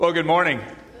Well, good morning.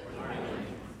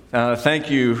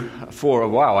 Thank you for,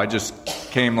 wow, I just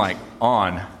came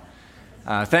on.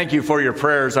 Thank you for your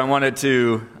prayers. I wanted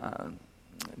to,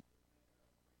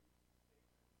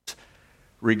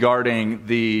 regarding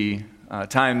the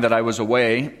time that I was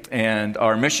away, and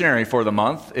our missionary for the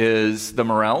month is the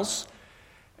Morels.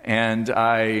 And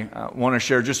I want to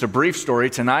share just a brief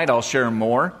story. Tonight I'll share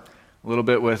more, a little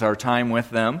bit with our time with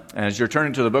them. As you're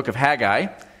turning to the book of Haggai,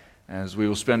 as we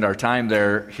will spend our time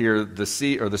there here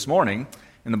this morning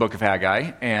in the book of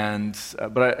Haggai.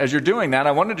 But as you're doing that,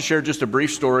 I wanted to share just a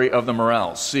brief story of the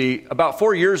Morels. See, about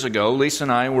 4 years ago, Lisa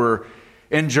and I were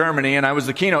in Germany, and I was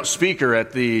the keynote speaker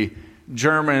at the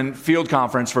German Field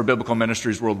Conference for Biblical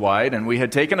Ministries Worldwide, and we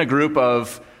had taken a group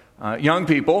of young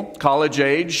people, college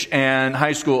age and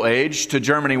high school age, to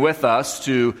Germany with us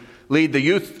to lead the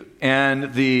youth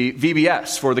and the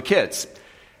VBS for the kids.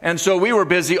 And so we were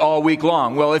busy all week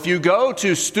long. Well, if you go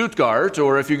to Stuttgart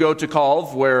or if you go to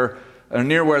Kalv,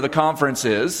 near where the conference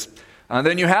is,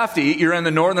 then you have to eat. You're in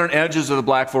the northern edges of the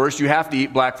Black Forest. You have to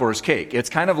eat Black Forest cake. It's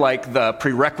kind of like the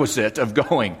prerequisite of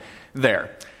going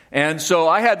there. And so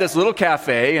I had this little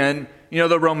cafe, and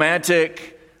the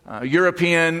romantic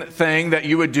European thing that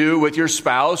you would do with your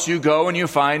spouse. You go and you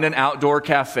find an outdoor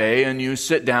cafe and you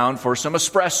sit down for some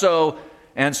espresso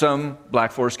and some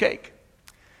Black Forest cake.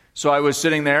 So I was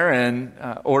sitting there and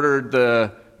ordered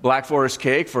the Black Forest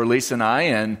cake for Lisa and I,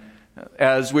 and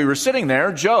as we were sitting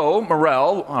there, Joe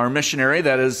Morel, our missionary,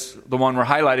 that is the one we're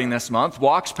highlighting this month,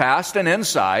 walks past and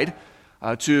inside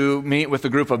to meet with a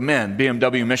group of men,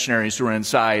 BMW missionaries who are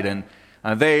inside, and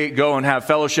they go and have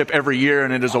fellowship every year,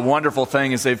 and it is a wonderful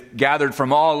thing as they've gathered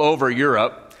from all over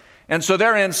Europe. And so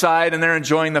they're inside and they're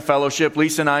enjoying the fellowship.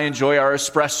 Lisa and I enjoy our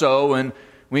espresso, and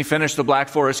we finished the Black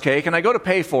Forest cake, and I go to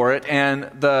pay for it, and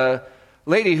the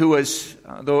lady who was,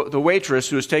 the waitress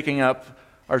who was taking up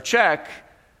our check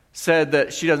said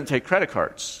that she doesn't take credit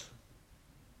cards.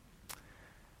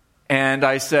 And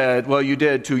I said, well, you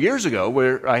did 2 years ago,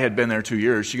 where I had been there 2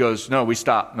 years. She goes, no, we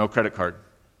stopped, no credit card.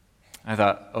 I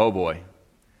thought, oh boy.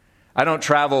 I don't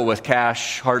travel with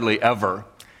cash hardly ever.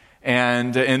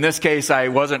 And in this case, I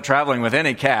wasn't traveling with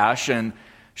any cash, and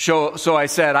so I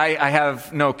said, I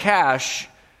have no cash.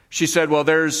 She said, well,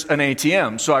 there's an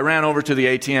ATM. So I ran over to the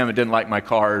ATM. It didn't like my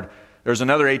card. There's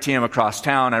another ATM across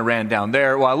town. I ran down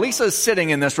there while Lisa's sitting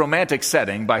in this romantic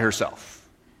setting by herself.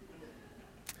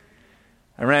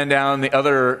 I ran down. The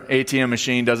other ATM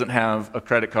machine doesn't have a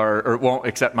credit card, or won't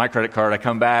accept my credit card. I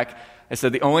come back. I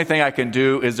said, the only thing I can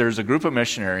do is there's a group of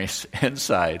missionaries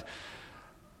inside.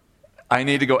 I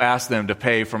need to go ask them to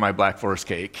pay for my Black Forest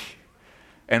cake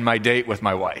and my date with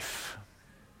my wife.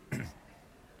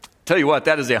 Tell you what,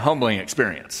 that is a humbling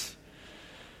experience.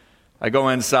 I go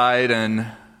inside, and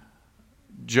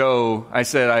Joe, I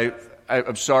said,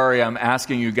 I'm sorry I'm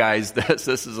asking you guys this.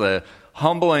 This is a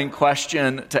humbling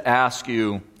question to ask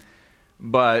you,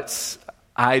 but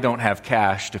I don't have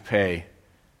cash to pay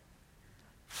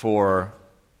for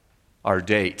our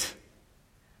date.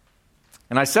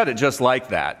 And I said it just like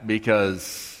that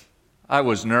because I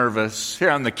was nervous.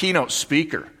 Here, I'm the keynote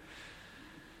speaker,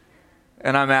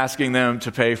 and I'm asking them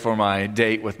to pay for my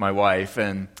date with my wife.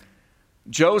 And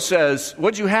Joe says,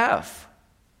 what'd you have?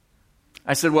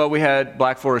 I said, well, we had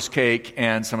Black Forest cake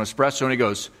and some espresso. And he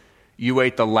goes, you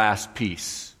ate the last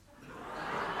piece.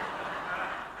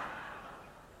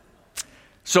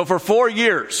 So for 4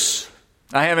 years,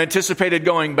 I have anticipated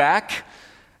going back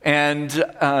and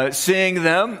seeing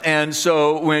them. And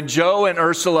so when Joe and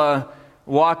Ursula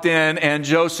walked in, and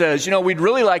Joe says, we'd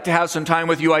really like to have some time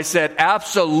with you. I said,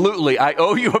 absolutely. I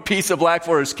owe you a piece of Black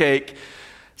Forest cake.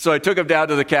 So I took him down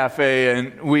to the cafe,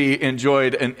 and we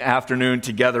enjoyed an afternoon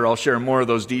together. I'll share more of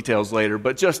those details later.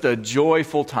 But just a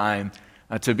joyful time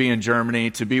to be in Germany,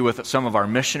 to be with some of our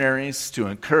missionaries, to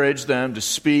encourage them, to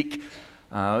speak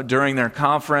during their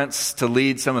conference, to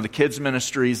lead some of the kids'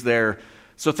 ministries there.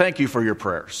 So thank you for your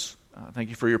prayers. Thank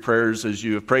you for your prayers as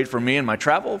you have prayed for me in my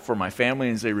travel, for my family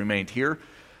as they remained here.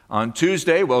 On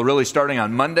Tuesday, well, really starting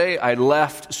on Monday, I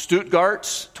left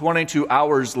Stuttgart. 22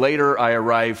 hours later, I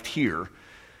arrived here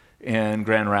in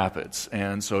Grand Rapids.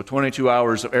 And so 22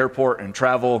 hours of airport and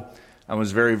travel. I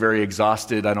was very, very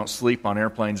exhausted. I don't sleep on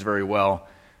airplanes very well.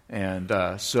 And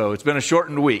so it's been a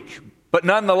shortened week. But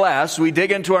nonetheless, we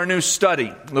dig into our new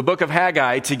study, the book of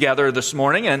Haggai, together this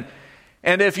morning.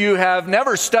 And if you have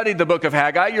never studied the book of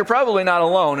Haggai, you're probably not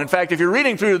alone. In fact, if you're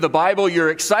reading through the Bible,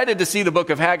 you're excited to see the book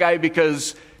of Haggai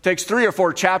because it takes 3 or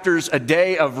 4 chapters a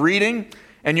day of reading.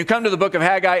 And you come to the book of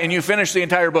Haggai and you finish the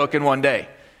entire book in one day.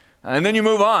 And then you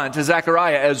move on to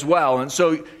Zechariah as well. And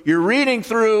so you're reading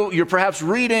through, you're perhaps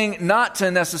reading not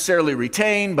to necessarily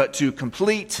retain, but to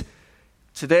complete.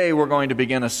 Today we're going to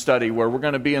begin a study where we're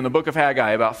going to be in the book of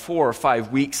Haggai about 4 or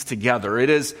 5 weeks together. It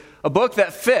is a book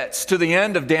that fits to the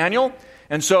end of Daniel.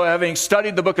 And so having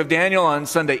studied the book of Daniel on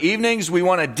Sunday evenings, we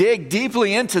want to dig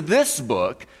deeply into this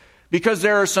book because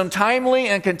there are some timely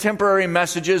and contemporary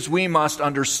messages we must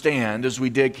understand as we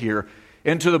dig here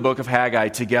into the book of Haggai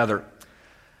together.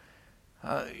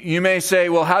 You may say,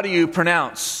 well, how do you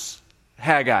pronounce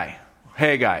Haggai?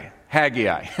 Haggai.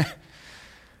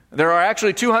 There are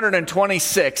actually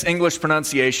 226 English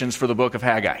pronunciations for the book of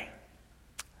Haggai.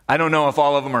 I don't know if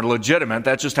all of them are legitimate.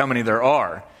 That's just how many there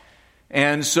are.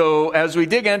 And so as we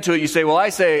dig into it, you say, well, I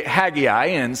say Haggai,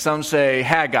 and some say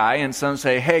Haggai, and some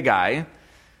say Haggai.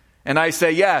 And I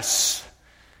say, yes,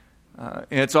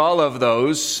 it's all of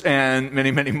those and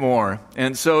many, many more.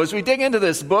 And so as we dig into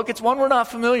this book, it's one we're not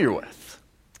familiar with.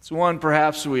 It's one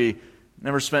perhaps we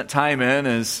never spent time in.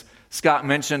 As Scott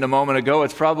mentioned a moment ago,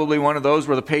 it's probably one of those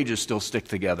where the pages still stick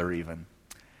together even.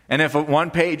 And if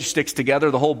one page sticks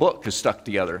together, the whole book is stuck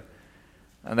together.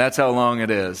 And that's how long it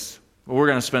is. But we're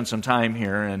going to spend some time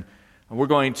here, and we're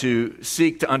going to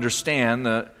seek to understand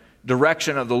the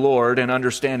direction of the Lord in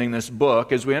understanding this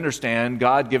book as we understand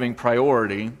God giving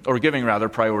priority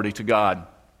to God.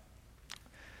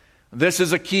 This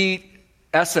is a key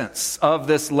essence of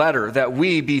this letter, that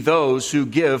we be those who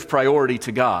give priority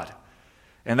to God.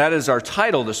 And that is our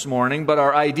title this morning, but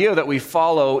our idea that we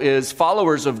follow is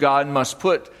followers of God must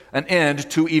put an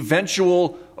end to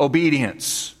eventual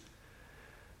obedience.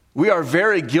 We are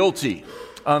very guilty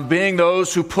of being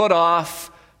those who put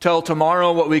off till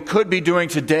tomorrow what we could be doing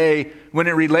today when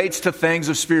it relates to things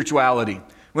of spirituality,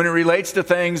 when it relates to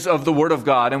things of the Word of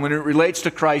God, and when it relates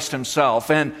to Christ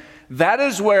Himself. And that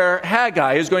is where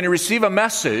Haggai is going to receive a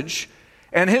message,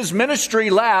 and his ministry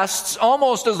lasts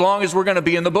almost as long as we're going to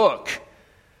be in the book.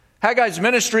 Haggai's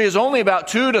ministry is only about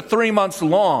 2 to 3 months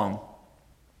long.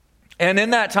 And in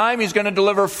that time, he's going to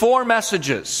deliver 4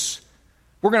 messages.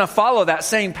 We're going to follow that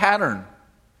same pattern.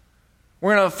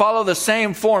 We're going to follow the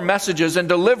same 4 messages and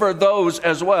deliver those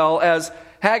as well, as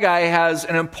Haggai has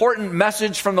an important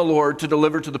message from the Lord to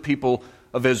deliver to the people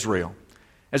of Israel.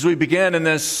 As we begin in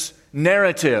this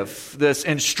narrative, this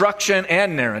instruction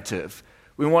and narrative,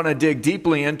 we want to dig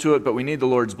deeply into it, but we need the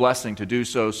Lord's blessing to do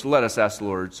so. So let us ask the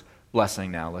Lord's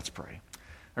blessing now. Let's pray.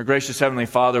 Our gracious Heavenly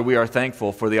Father, we are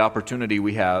thankful for the opportunity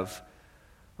we have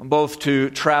both to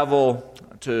travel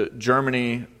to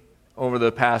Germany over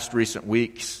the past recent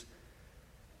weeks,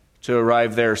 to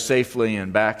arrive there safely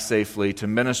and back safely, to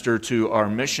minister to our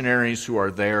missionaries who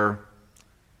are there,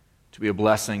 to be a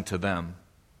blessing to them.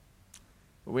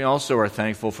 But we also are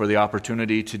thankful for the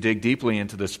opportunity to dig deeply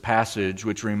into this passage,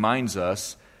 which reminds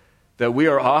us that we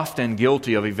are often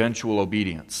guilty of eventual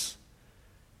obedience.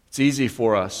 It's easy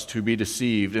for us to be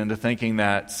deceived into thinking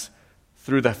that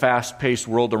through the fast-paced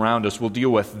world around us, we'll deal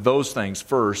with those things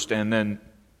first, and then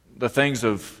the things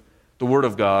of the Word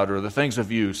of God or the things of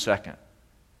you second.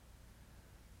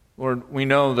 Lord, we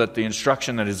know that the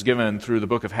instruction that is given through the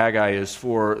book of Haggai is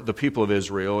for the people of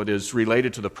Israel. It is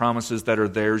related to the promises that are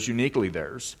theirs, uniquely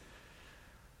theirs.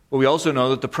 But we also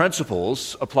know that the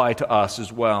principles apply to us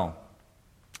as well.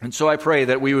 And so I pray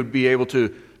that we would be able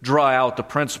to draw out the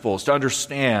principles, to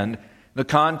understand the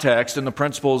context and the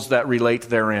principles that relate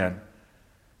therein.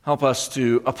 Help us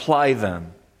to apply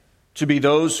them, to be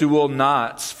those who will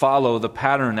not follow the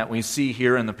pattern that we see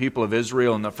here in the people of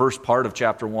Israel in the first part of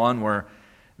chapter 1, where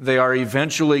they are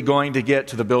eventually going to get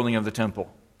to the building of the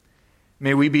temple.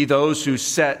 May we be those who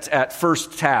set at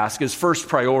first task, as first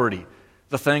priority,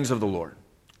 the things of the Lord,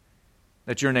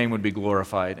 that your name would be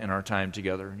glorified in our time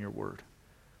together in your word.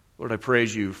 Lord, I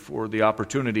praise you for the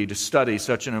opportunity to study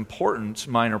such an important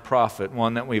minor prophet,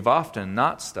 one that we've often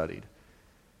not studied.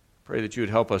 Pray that you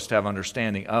would help us to have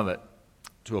understanding of it,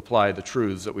 to apply the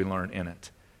truths that we learn in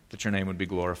it, that your name would be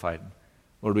glorified.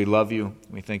 Lord, we love you.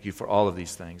 We thank you for all of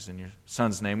these things. In your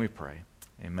Son's name we pray.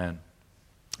 Amen.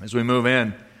 As we move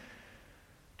in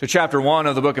to chapter 1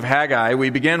 of the book of Haggai, we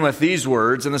begin with these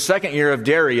words. In the 2nd year of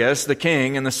Darius, the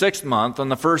king, in the 6th month, on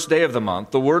the 1st day of the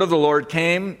month, the word of the Lord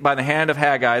came by the hand of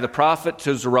Haggai, the prophet,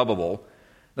 to Zerubbabel,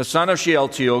 the son of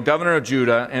Shealtiel, governor of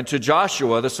Judah, and to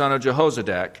Joshua, the son of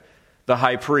Jehozadak, the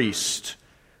high priest.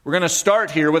 We're going to start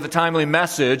here with a timely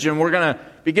message, and we're going to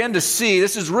begin to see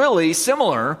this is really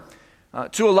similar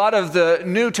to a lot of the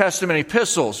New Testament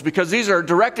epistles, because these are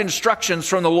direct instructions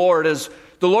from the Lord as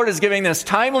the Lord is giving this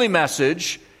timely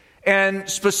message. And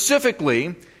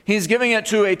specifically, he's giving it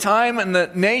to a time in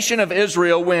the nation of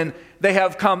Israel when they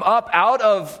have come up out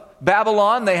of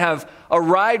Babylon. They have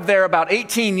arrived there about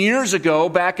 18 years ago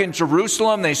back in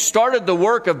Jerusalem. They started the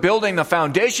work of building the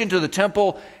foundation to the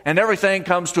temple, and everything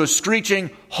comes to a screeching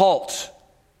halt.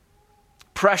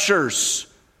 pressures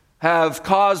have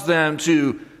caused them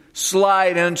to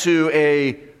slide into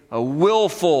a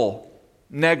willful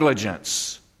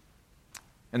negligence.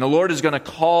 And the Lord is going to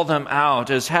call them out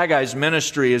as Haggai's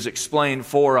ministry is explained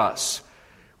for us.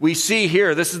 We see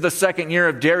here, this is the second year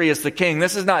of Darius the king.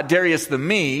 This is not Darius the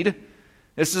Mede.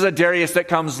 This is a Darius that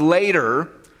comes later.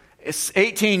 It's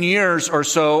 18 years or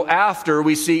so after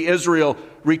we see Israel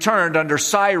returned under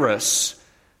Cyrus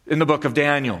in the book of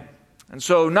Daniel. And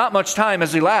so not much time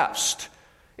has elapsed.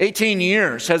 18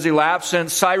 years has elapsed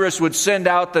since Cyrus would send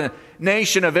out the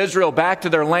nation of Israel back to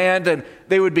their land, and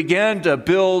they would begin to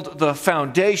build the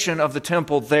foundation of the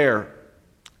temple there.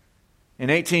 In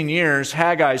 18 years,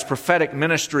 Haggai's prophetic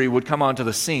ministry would come onto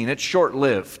the scene. It's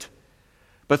short-lived.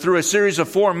 But through a series of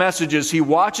 4 messages, he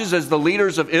watches as the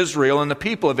leaders of Israel and the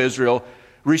people of Israel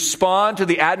respond to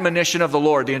the admonition of the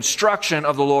Lord, the instruction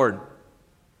of the Lord.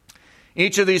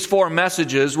 Each of these 4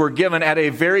 messages were given at a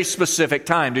very specific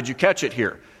time. Did you catch it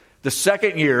here? The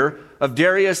second year of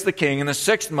Darius the king in the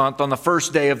 6th month on the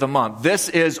first day of the month. This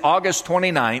is August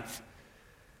 29th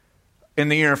in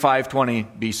the year 520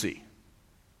 BC.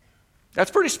 That's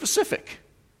pretty specific.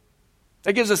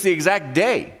 That gives us the exact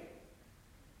day.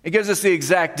 It gives us the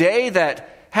exact day that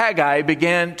Haggai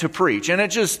began to preach. And it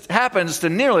just happens to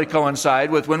nearly coincide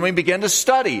with when we begin to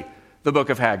study the book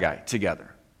of Haggai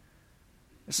together.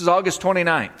 This is August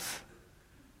 29th.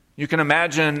 You can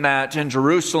imagine that in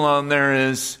Jerusalem there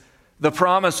is the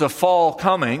promise of fall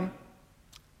coming,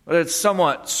 but it's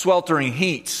somewhat sweltering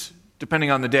heat depending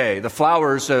on the day. The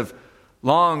flowers have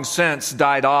long since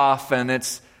died off, and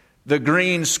it's the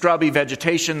green, scrubby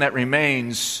vegetation that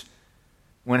remains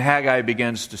when Haggai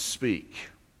begins to speak.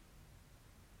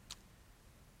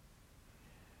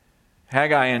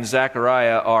 Haggai and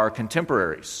Zechariah are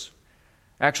contemporaries.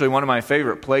 Actually, one of my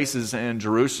favorite places in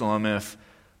Jerusalem, if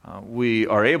we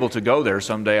are able to go there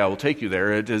someday, I will take you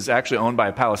there. It is actually owned by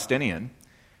a Palestinian,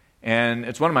 and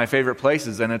it's one of my favorite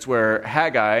places, and it's where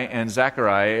Haggai and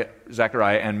Zechariah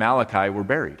and Malachi were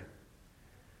buried.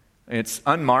 It's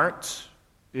unmarked.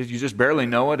 You just barely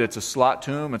know it. It's a slot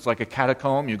tomb. It's like a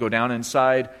catacomb. You go down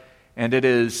inside, and it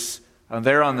is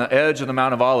there on the edge of the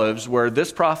Mount of Olives where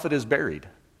this prophet is buried.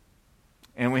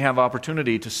 And we have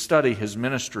opportunity to study his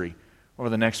ministry over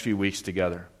the next few weeks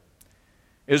together.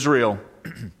 Israel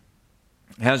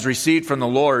has received from the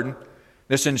Lord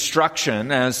this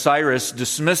instruction as Cyrus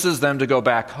dismisses them to go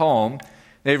back home.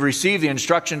 They've received the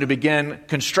instruction to begin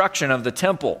construction of the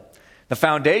temple. The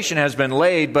foundation has been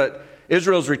laid, but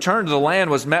Israel's return to the land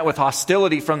was met with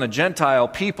hostility from the Gentile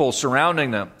people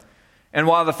surrounding them. And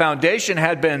while the foundation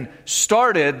had been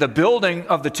started, the building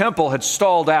of the temple had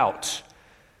stalled out.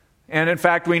 And in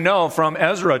fact, we know from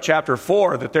Ezra chapter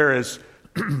 4 that there is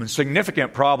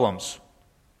significant problems.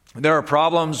 There are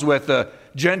problems with the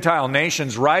Gentile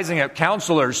nations rising up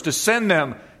counselors to send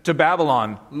them to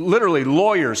Babylon, literally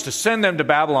lawyers to send them to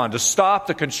Babylon to stop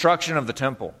the construction of the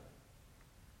temple.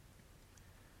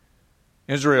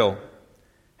 Israel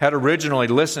had originally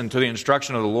listened to the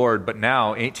instruction of the Lord, but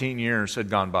now 18 years had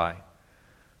gone by.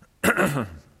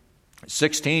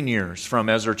 16 years from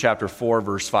Ezra chapter 4,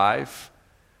 verse 5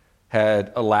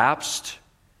 had elapsed,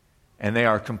 and they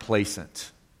are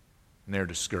complacent, and they're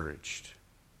discouraged.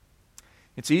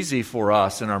 It's easy for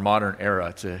us in our modern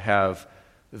era to have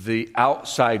the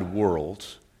outside world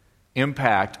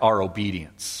impact our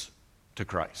obedience to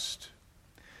Christ.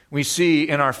 We see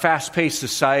in our fast-paced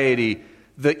society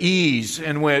the ease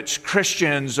in which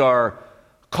Christians are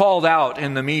called out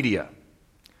in the media,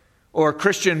 or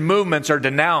Christian movements are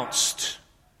denounced.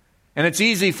 And it's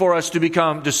easy for us to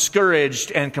become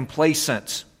discouraged and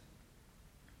complacent.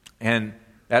 And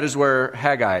that is where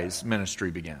Haggai's ministry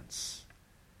begins.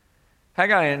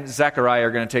 Haggai and Zechariah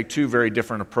are going to take 2 very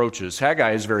different approaches.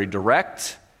 Haggai is very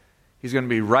direct. He's going to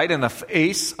be right in the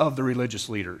face of the religious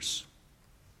leaders.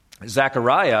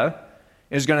 Zechariah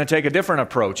is going to take a different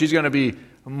approach. He's going to be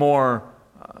more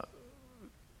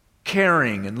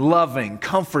caring and loving,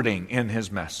 comforting in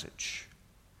his message.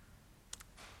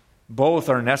 Both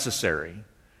are necessary,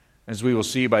 as we will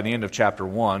see by the end of chapter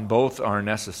 1. Both are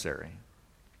necessary.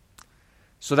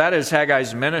 So that is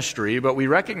Haggai's ministry, but we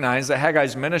recognize that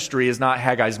Haggai's ministry is not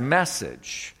Haggai's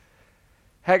message.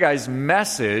 Haggai's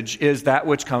message is that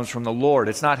which comes from the Lord.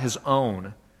 It's not his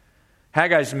own.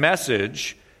 Haggai's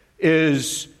message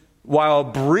is, while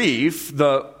brief,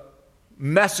 the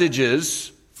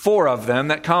messages, 4 of them,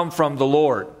 that come from the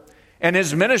Lord. And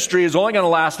his ministry is only going to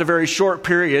last a very short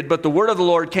period, but the word of the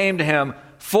Lord came to him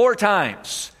 4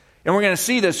 times. And we're going to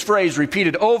see this phrase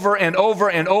repeated over and over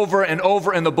and over and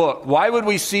over in the book. Why would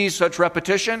we see such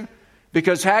repetition?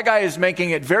 because Haggai is making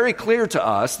it very clear to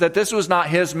us that this was not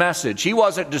his message. He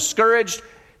wasn't discouraged.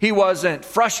 He wasn't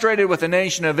frustrated with the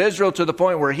nation of Israel to the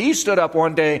point where he stood up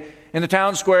one day in the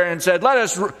town square and said, let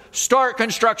us start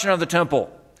construction of the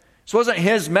temple. This wasn't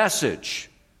his message.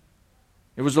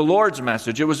 It was the Lord's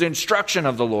message. It was the instruction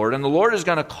of the Lord. And the Lord is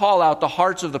going to call out the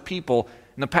hearts of the people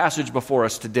in the passage before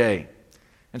us today.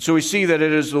 And so we see that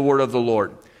it is the word of the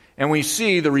Lord. And we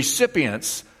see the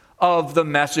recipients of the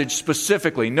message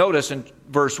specifically. Notice in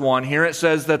verse 1 here it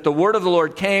says that the word of the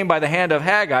Lord came by the hand of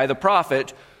Haggai the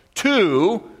prophet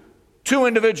to two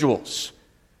individuals.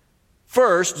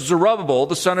 First, Zerubbabel,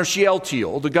 the son of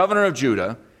Shealtiel, the governor of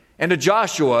Judah, and to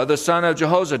Joshua, the son of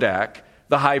Jehozadak,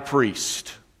 the high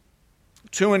priest.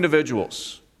 Two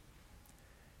individuals.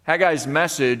 Haggai's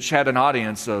message had an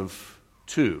audience of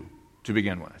two to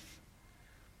begin with.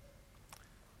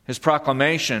 His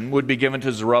proclamation would be given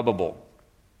to Zerubbabel.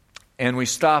 And we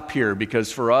stop here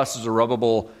because for us,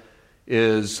 Zerubbabel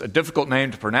is a difficult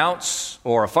name to pronounce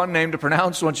or a fun name to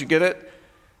pronounce once you get it.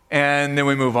 And then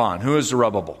we move on. Who is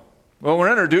Zerubbabel? Well,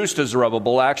 we're introduced to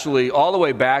Zerubbabel actually all the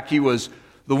way back. He was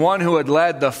the one who had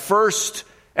led the first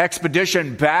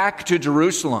expedition back to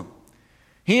Jerusalem.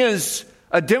 He is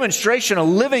a demonstration, a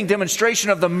living demonstration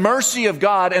of the mercy of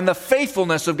God and the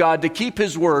faithfulness of God to keep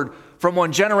His word from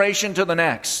one generation to the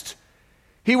next.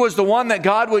 He was the one that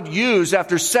God would use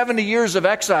after 70 years of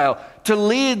exile to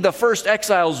lead the first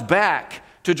exiles back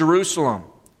to Jerusalem.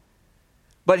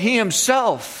 But he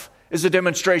himself is a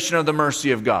demonstration of the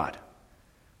mercy of God.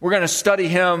 We're going to study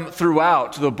him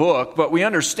throughout the book, but we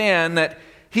understand that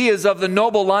he is of the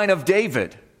noble line of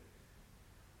David.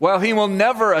 While he will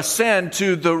never ascend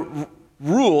to the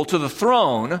rule, to the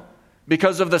throne,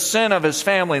 because of the sin of his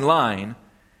family line,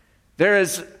 there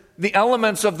is the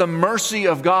elements of the mercy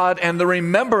of God and the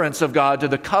remembrance of God to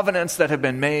the covenants that have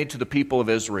been made to the people of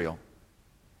Israel.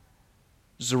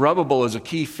 Zerubbabel is a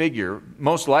key figure,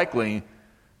 most likely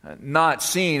not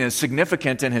seen as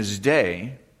significant in his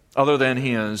day, other than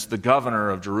he is the governor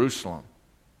of Jerusalem.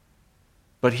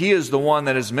 But he is the one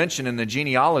that is mentioned in the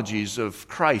genealogies of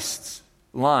Christ's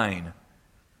line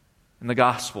in the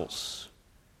Gospels.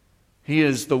 He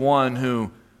is the one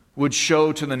who would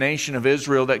show to the nation of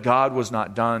Israel that God was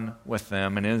not done with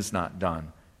them and is not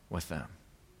done with them.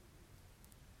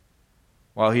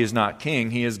 While he is not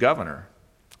king, he is governor,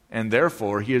 and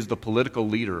therefore he is the political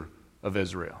leader of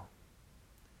Israel.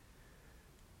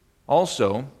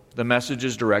 Also, the message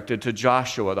is directed to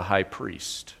Joshua the high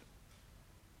priest.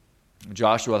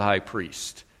 Joshua the high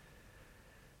priest.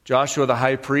 Joshua the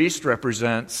high priest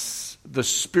represents the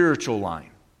spiritual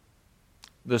line,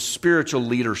 the spiritual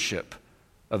leadership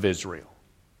of Israel.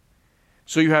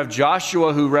 So you have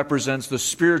Joshua who represents the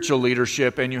spiritual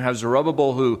leadership, and you have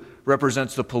Zerubbabel who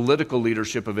represents the political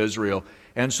leadership of Israel.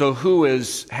 And so who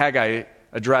is Haggai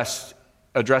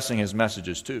addressing his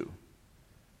messages to?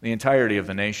 The entirety of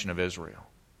the nation of Israel.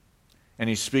 And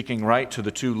he's speaking right to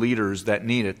the two leaders that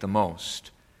need it the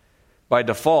most. By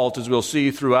default, as we'll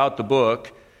see throughout the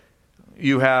book,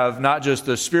 you have not just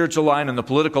the spiritual line and the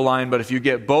political line, but if you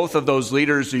get both of those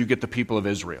leaders, you get the people of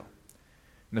Israel.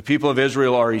 And the people of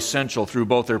Israel are essential through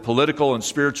both their political and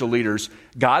spiritual leaders.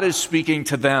 God is speaking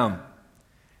to them.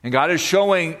 And God is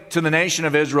showing to the nation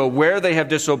of Israel where they have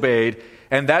disobeyed,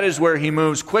 and that is where he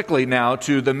moves quickly now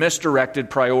to the misdirected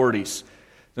priorities.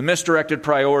 The misdirected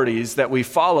priorities that we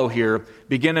follow here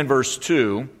begin in verse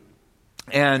 2,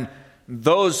 and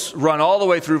those run all the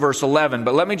way through verse 11.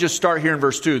 But let me just start here in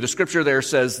verse 2. The scripture there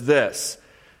says this: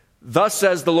 "Thus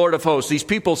says the Lord of hosts." These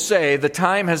people say the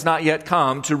time has not yet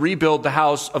come to rebuild the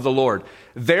house of the Lord.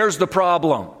 There's the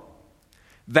problem.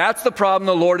 That's the problem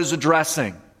the Lord is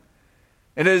addressing.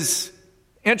 It is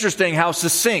interesting how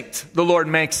succinct the Lord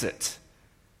makes it.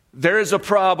 There is a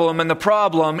problem, and the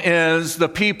problem is the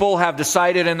people have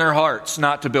decided in their hearts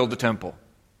not to build the temple.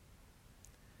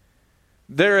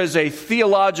 There is a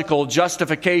theological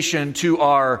justification to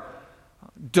our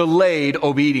delayed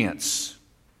obedience,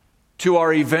 to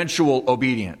our eventual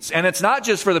obedience. And it's not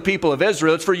just for the people of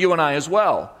Israel, it's for you and I as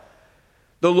well.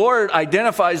 The Lord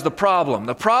identifies the problem.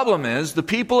 The problem is the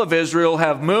people of Israel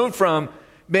have moved from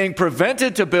being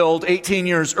prevented to build 18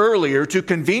 years earlier to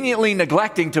conveniently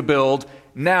neglecting to build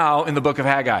now in the book of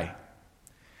Haggai.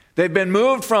 They've been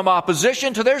moved from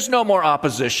opposition to there's no more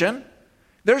opposition.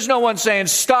 There's no one saying,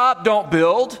 stop, don't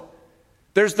build.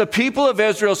 There's the people of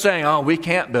Israel saying, oh, we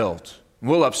can't build.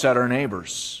 We'll upset our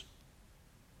neighbors.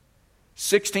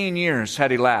 16 years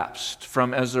had elapsed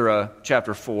from Ezra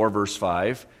chapter 4, verse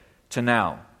 5 to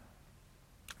now.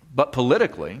 But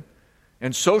politically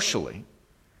and socially,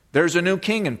 there's a new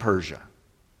king in Persia.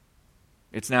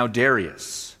 It's now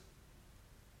Darius.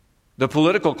 The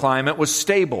political climate was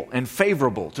stable and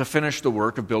favorable to finish the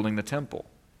work of building the temple.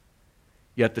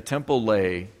 Yet the temple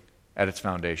lay at its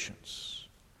foundations.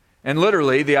 And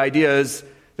literally, the idea is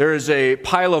there is a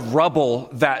pile of rubble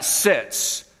that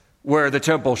sits where the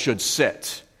temple should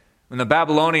sit. When the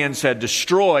Babylonians had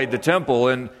destroyed the temple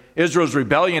in Israel's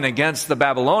rebellion against the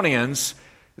Babylonians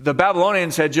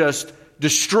had just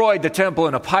destroyed the temple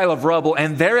in a pile of rubble,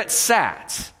 and there it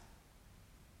sat.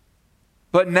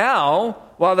 But now,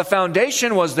 while the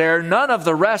foundation was there, none of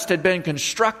the rest had been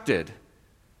constructed.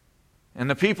 And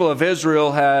the people of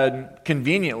Israel had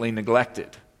conveniently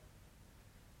neglected.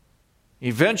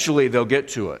 Eventually, they'll get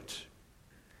to it.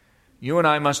 You and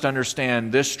I must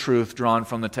understand this truth drawn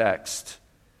from the text.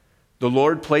 The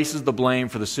Lord places the blame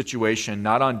for the situation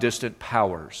not on distant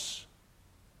powers,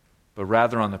 but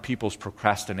rather on the people's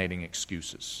procrastinating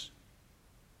excuses.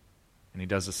 And He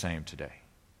does the same today.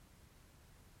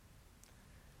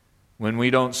 When we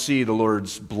don't see the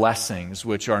Lord's blessings,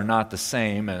 which are not the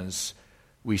same as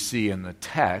we see in the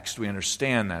text, we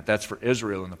understand that. That's for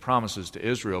Israel and the promises to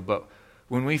Israel. But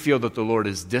when we feel that the Lord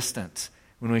is distant,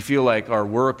 when we feel like our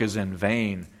work is in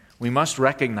vain, we must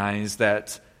recognize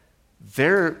that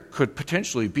there could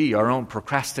potentially be our own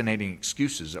procrastinating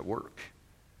excuses at work.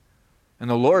 And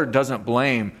the Lord doesn't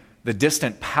blame the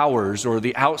distant powers or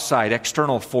the outside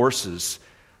external forces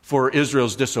for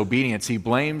Israel's disobedience. He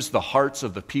blames the hearts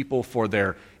of the people for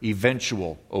their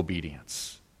eventual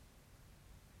obedience.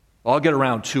 I'll get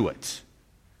around to it.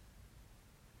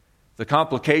 The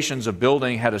complications of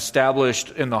building had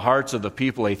established in the hearts of the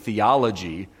people a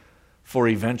theology for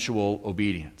eventual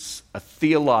obedience, a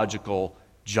theological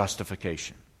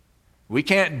justification. We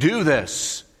can't do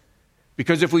this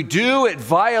because if we do, it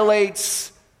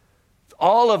violates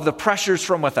all of the pressures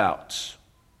from without.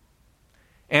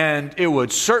 And it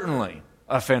would certainly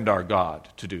offend our God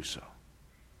to do so.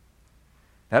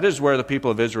 That is where the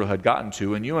people of Israel had gotten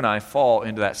to, and you and I fall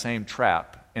into that same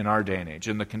trap in our day and age,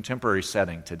 in the contemporary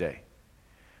setting today.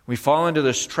 We fall into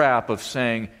this trap of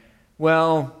saying,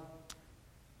 well,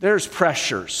 there's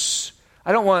pressures.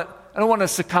 I don't want to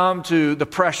succumb to the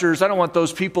pressures. I don't want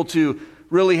those people to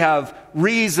really have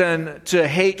reason to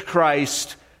hate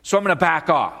Christ, so I'm going to back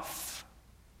off.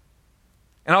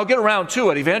 And I'll get around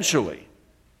to it eventually,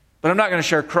 but I'm not going to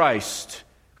share Christ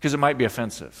because it might be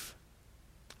offensive.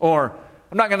 Or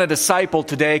I'm not going to disciple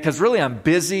today because really I'm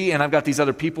busy and I've got these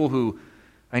other people who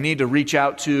I need to reach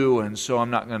out to, and so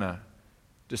I'm not going to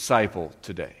disciple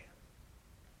today.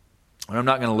 Or I'm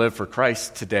not going to live for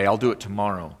Christ today. I'll do it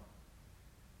tomorrow.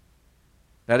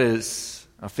 That is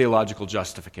a theological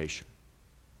justification.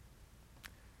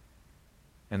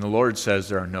 And the Lord says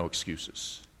there are no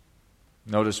excuses.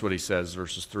 Notice what He says,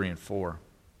 verses 3 and 4.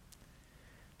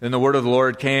 Then the word of the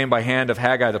Lord came by hand of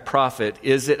Haggai the prophet.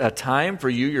 Is it a time for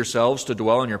you yourselves to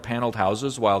dwell in your paneled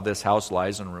houses while this house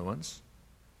lies in ruins?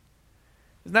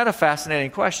 Isn't that a fascinating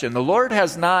question? The Lord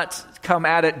has not come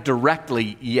at it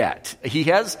directly yet. He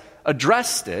has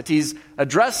addressed it. He's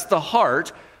addressed the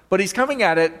heart, but He's coming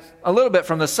at it a little bit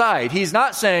from the side. He's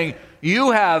not saying,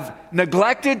 you have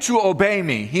neglected to obey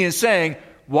me. He is saying,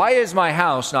 why is my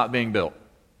house not being built?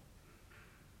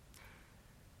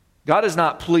 God is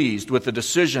not pleased with the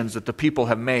decisions that the people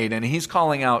have made, and He's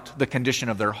calling out the condition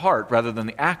of their heart rather than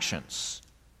the actions.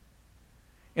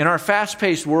 In our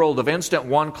fast-paced world of instant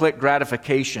one-click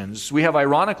gratifications, we have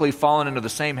ironically fallen into the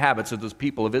same habits of the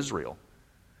people of Israel.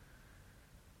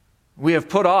 We have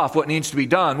put off what needs to be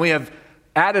done. We have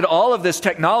added all of this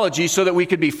technology so that we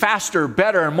could be faster,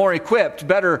 better, and more equipped,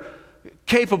 better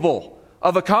capable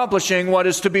of accomplishing what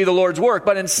is to be the Lord's work.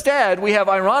 But instead, we have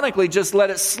ironically just let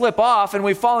it slip off, and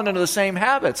we've fallen into the same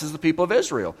habits as the people of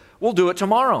Israel. We'll do it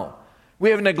tomorrow.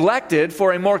 We have neglected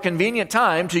for a more convenient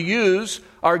time to use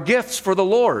our gifts for the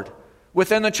Lord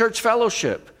within the church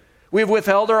fellowship. We've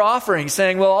withheld our offerings,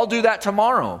 saying, well, I'll do that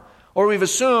tomorrow. Or we've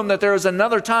assumed that there is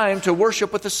another time to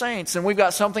worship with the saints, and we've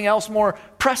got something else more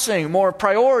pressing, more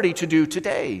priority to do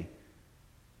today.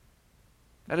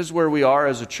 That is where we are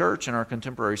as a church in our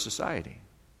contemporary society.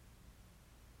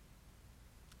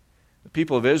 The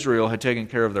people of Israel had taken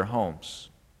care of their homes.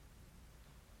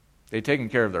 They'd taken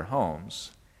care of their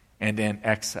homes and in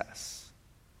excess.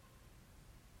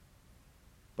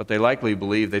 But they likely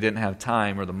believed they didn't have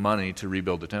time or the money to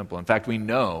rebuild the temple. In fact, we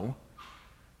know,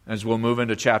 as we'll move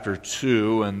into chapter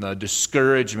 2 and the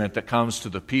discouragement that comes to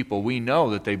the people, we know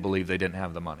that they believe they didn't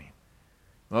have the money.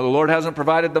 Well, the Lord hasn't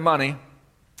provided the money.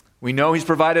 We know He's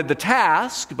provided the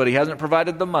task, but He hasn't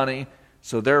provided the money,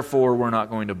 so therefore we're not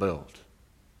going to build.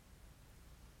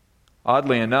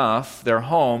 Oddly enough, their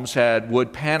homes had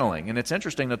wood paneling, and it's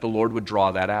interesting that the Lord would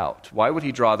draw that out. Why would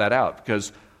He draw that out?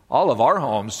 Because All of our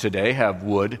homes today have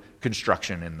wood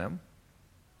construction in them.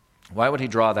 Why would he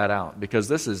draw that out? Because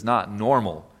this is not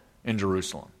normal in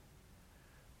Jerusalem.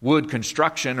 Wood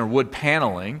construction or wood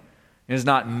paneling is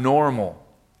not normal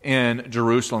in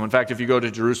Jerusalem. In fact, if you go to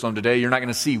Jerusalem today, you're not going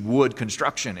to see wood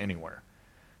construction anywhere.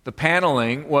 The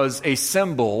paneling was a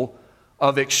symbol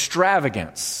of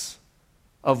extravagance,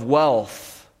 of wealth.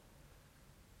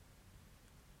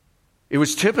 It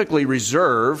was typically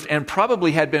reserved and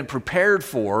probably had been prepared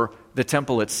for the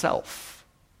temple itself.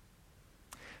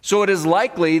 So it is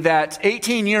likely that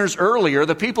 18 years earlier,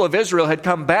 the people of Israel had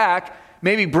come back,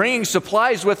 maybe bringing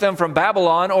supplies with them from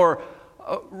Babylon or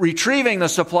retrieving the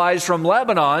supplies from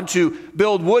Lebanon to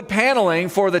build wood paneling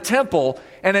for the temple.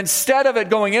 And instead of it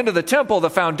going into the temple, the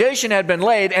foundation had been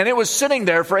laid and it was sitting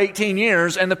there for 18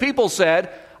 years. And the people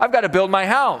said, I've got to build my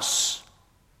house.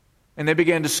 And they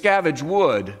began to scavenge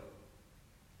wood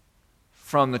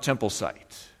from the temple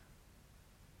site.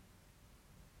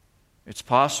 It's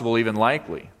possible, even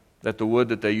likely, that the wood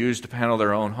that they used to panel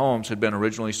their own homes had been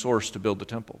originally sourced to build the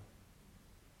temple.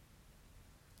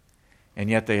 And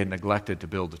yet they had neglected to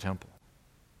build the temple.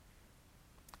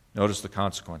 Notice the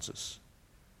consequences.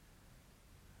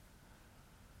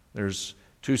 There's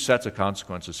two sets of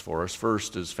consequences for us.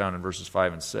 First is found in verses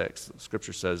 5 and 6. The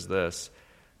Scripture says this,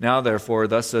 "Now therefore,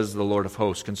 thus says the Lord of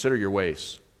hosts, consider your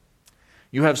ways.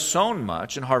 You have sown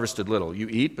much and harvested little. You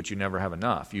eat, but you never have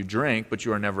enough. You drink, but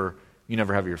you never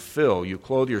have your fill. You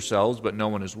clothe yourselves, but no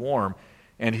one is warm.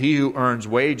 And he who earns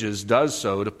wages does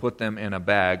so to put them in a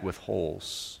bag with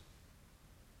holes."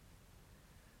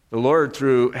 The Lord,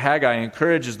 through Haggai,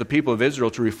 encourages the people of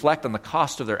Israel to reflect on the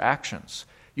cost of their actions.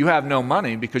 You have no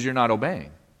money because you're not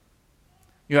obeying.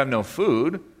 You have no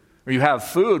food, or you have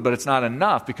food, but it's not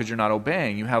enough because you're not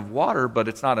obeying. You have water, but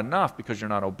it's not enough because you're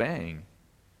not obeying.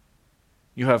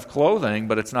 You have clothing,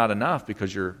 but it's not enough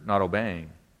because you're not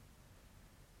obeying.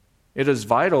 It is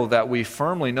vital that we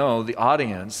firmly know the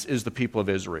audience is the people of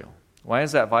Israel. Why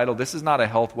is that vital? This is not a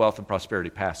health, wealth, and prosperity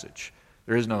passage.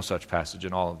 There is no such passage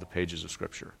in all of the pages of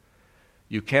Scripture.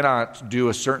 You cannot do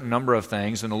a certain number of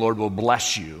things and the Lord will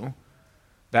bless you.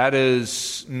 That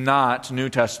is not New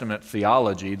Testament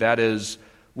theology.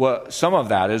 Some of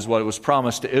that is what was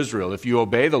promised to Israel. If you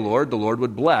obey the Lord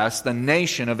would bless the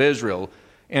nation of Israel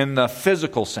in the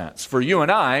physical sense. For you and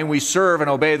I, we serve and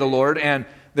obey the Lord, and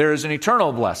there is an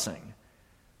eternal blessing.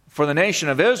 For the nation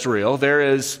of Israel, there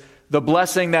is the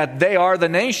blessing that they are the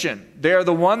nation. They are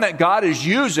the one that God is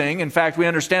using. In fact, we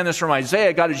understand this from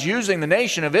Isaiah. God is using the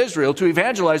nation of Israel to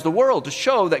evangelize the world, to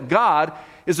show that God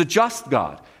is a just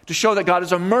God, to show that God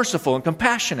is a merciful and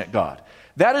compassionate God.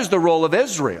 That is the role of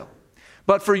Israel.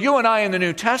 But for you and I in the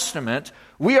New Testament,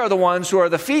 we are the ones who are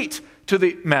the feet to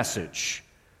the message.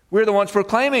 We're the ones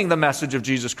proclaiming the message of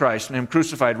Jesus Christ and Him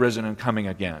crucified, risen, and coming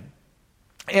again.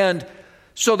 And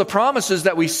so the promises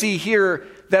that we see here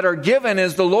that are given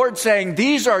is the Lord saying,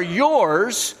 these are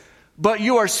yours, but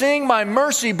you are seeing my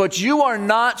mercy, but you are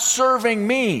not serving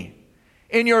me.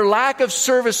 In your lack of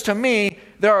service to me,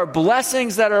 there are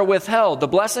blessings that are withheld. The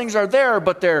blessings are there,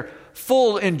 but their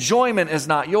full enjoyment is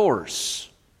not yours.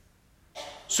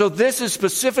 So this is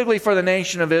specifically for the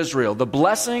nation of Israel. The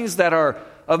blessings that are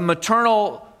of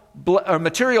material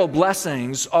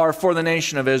blessings are for the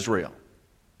nation of Israel.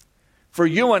 For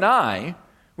you and I,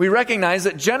 we recognize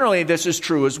that generally this is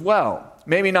true as well.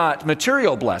 Maybe not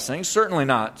material blessings, certainly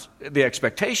not the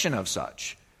expectation of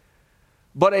such,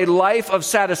 but a life of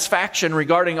satisfaction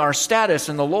regarding our status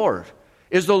in the Lord.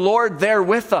 Is the Lord there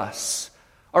with us?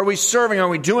 Are we serving? Are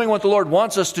we doing what the Lord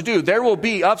wants us to do? There will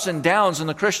be ups and downs in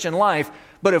the Christian life,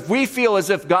 but if we feel as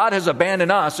if God has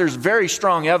abandoned us, there's very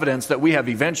strong evidence that we have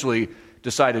eventually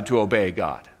decided to obey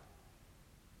God.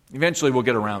 Eventually we'll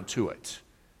get around to it.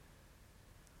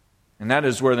 And that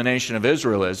is where the nation of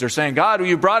Israel is. They're saying, God,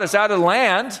 you brought us out of the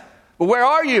land, but where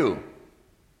are you?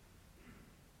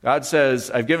 God says,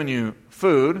 I've given you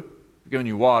food, I've given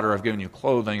you water, I've given you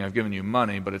clothing, I've given you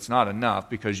money, but it's not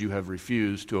enough because you have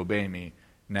refused to obey me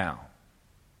now.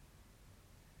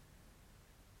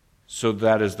 So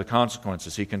that is the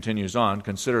consequences. He continues on,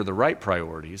 consider the right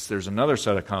priorities. There's another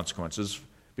set of consequences,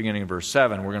 beginning in verse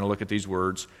 7. We're going to look at these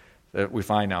words that we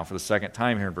find now for the second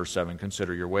time here in verse 7,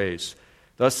 consider your ways.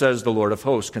 Thus says the Lord of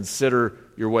hosts, consider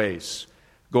your ways.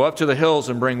 Go up to the hills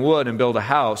and bring wood and build a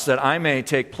house, that I may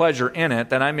take pleasure in it,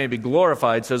 that I may be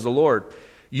glorified, says the Lord.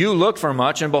 You looked for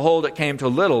much, and behold, it came to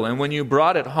little. And when you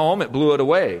brought it home, it blew it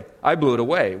away. I blew it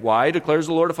away. Why, declares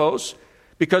the Lord of hosts?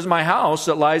 Because my house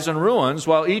that lies in ruins,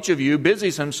 while each of you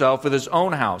busies himself with his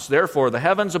own house. Therefore, the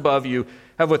heavens above you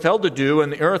have withheld the dew,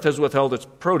 and the earth has withheld its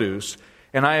produce.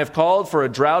 And I have called for a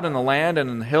drought in the land and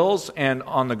in the hills and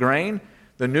on the grain.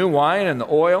 the new wine and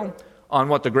the oil, on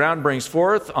what the ground brings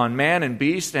forth, on man and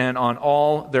beast, and on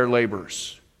all their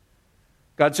labors.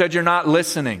 God said, you're not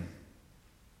listening.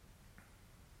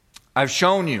 I've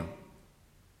shown you.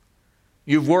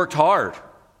 You've worked hard,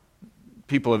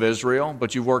 people of Israel,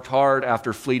 but you've worked hard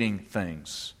after fleeting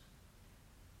things.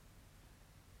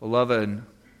 Beloved,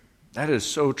 that is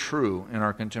so true in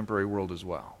our contemporary world as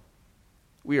well.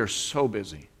 We are so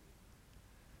busy.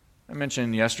 I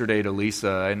mentioned yesterday to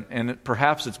Lisa, and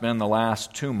perhaps it's been the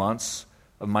last 2 months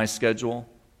of my schedule.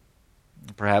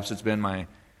 Perhaps it's been my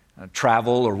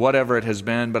travel or whatever it has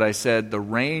been, but I said the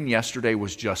rain yesterday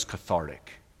was just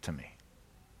cathartic to me.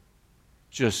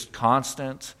 Just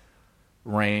constant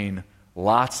rain,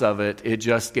 lots of it. It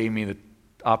just gave me the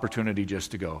opportunity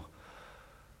just to go,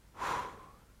 whew.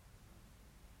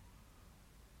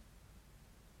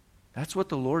 That's what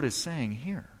the Lord is saying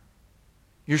here.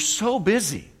 You're so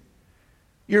busy.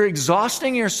 You're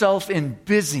exhausting yourself in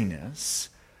busyness,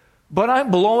 but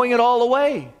I'm blowing it all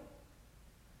away.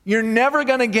 You're never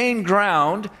going to gain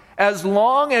ground as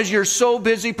long as you're so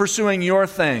busy pursuing your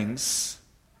things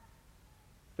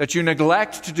that you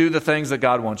neglect to do the things that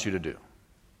God wants you to do.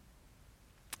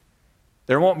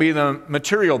 There won't be the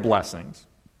material blessings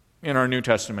in our New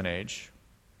Testament age,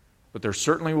 but there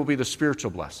certainly will be the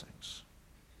spiritual blessings.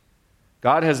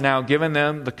 God has now given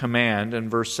them the command. In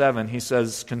verse 7, he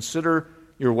says, consider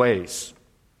your ways.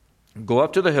 Go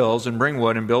up to the hills and bring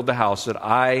wood and build the house that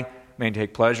I may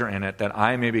take pleasure in it, that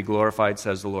I may be glorified,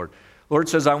 says the Lord. The Lord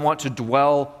says, I want to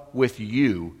dwell with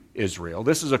you, Israel.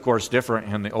 This is, of course,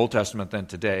 different in the Old Testament than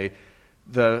today.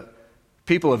 The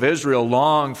people of Israel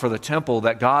long for the temple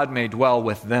that God may dwell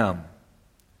with them.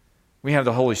 We have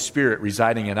the Holy Spirit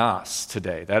residing in us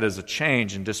today. That is a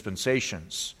change in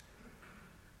dispensations.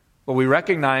 But we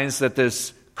recognize that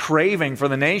this craving for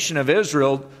the nation of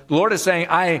Israel, the Lord is saying,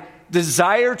 I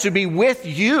desire to be with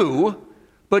you,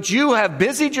 but you have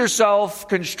busied yourself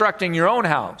constructing your own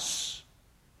house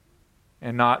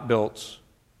and not built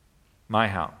my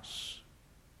house.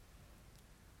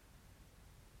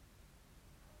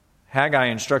 Haggai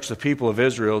instructs the people of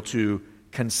Israel to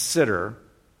consider,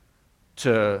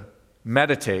 to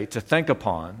meditate, to think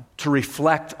upon, to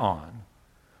reflect on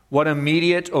what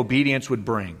immediate obedience would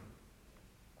bring.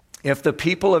 If the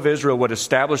people of Israel would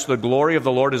establish the glory of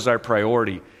the Lord as their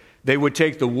priority, they would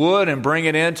take the wood and bring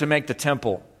it in to make the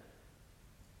temple.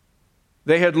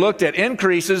 They had looked at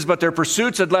increases, but their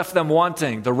pursuits had left them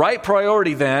wanting. The right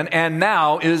priority then and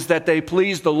now is that they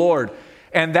please the Lord.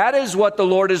 And that is what the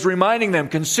Lord is reminding them.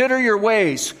 Consider your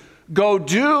ways. Go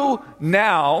do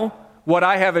now what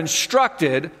I have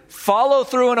instructed. Follow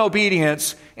through in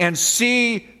obedience and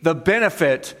see the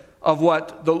benefit of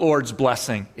what the Lord's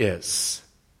blessing is.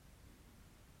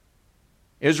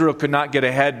 Israel could not get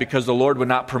ahead because the Lord would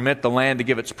not permit the land to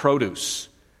give its produce.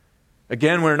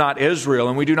 Again, we're not Israel,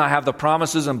 and we do not have the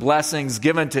promises and blessings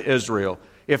given to Israel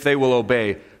if they will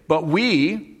obey. But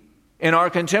we, in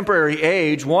our contemporary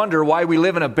age, wonder why we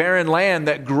live in a barren land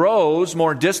that grows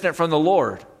more distant from the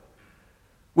Lord,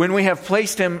 when we have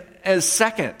placed Him as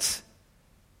second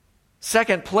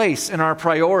place in our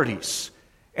priorities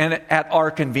and at our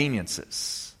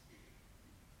conveniences.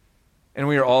 And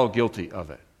we are all guilty of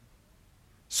it.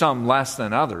 Some less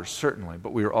than others, certainly,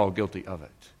 but we are all guilty of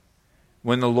it.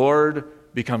 When the Lord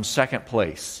becomes second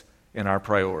place in our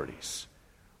priorities,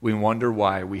 we wonder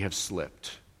why we have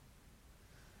slipped.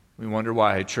 We wonder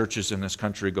why churches in this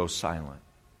country go silent.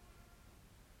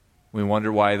 We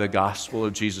wonder why the gospel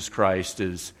of Jesus Christ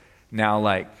is now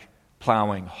like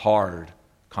plowing hard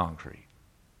concrete.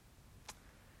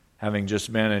 Having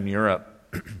just been in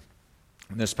Europe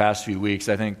in this past few weeks,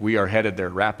 I think we are headed there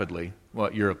rapidly,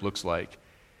 what Europe looks like.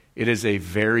 It is a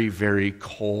very, very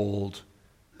cold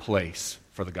place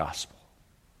for the gospel.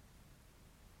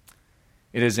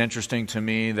 It is interesting to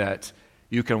me that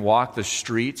you can walk the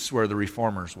streets where the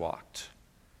reformers walked.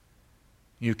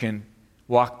 You can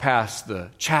walk past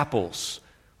the chapels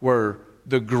where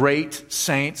the great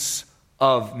saints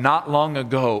of not long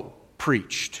ago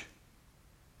preached.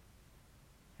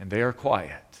 And they are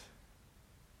quiet.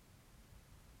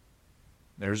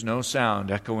 There's no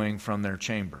sound echoing from their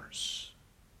chambers.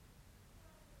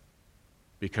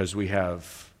 Because we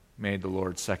have made the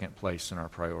Lord second place in our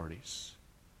priorities.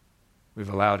 We've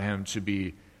allowed Him to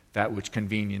be that which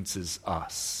conveniences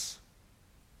us.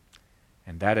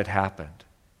 And that had happened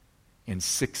in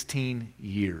 16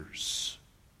 years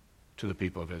to the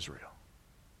people of Israel.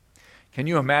 Can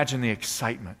you imagine the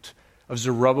excitement of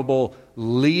Zerubbabel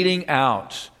leading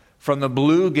out from the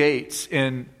blue gates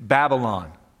in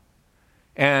Babylon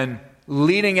and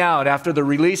leading out after the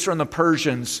release from the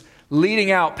Persians,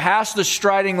 leading out past the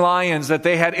striding lions that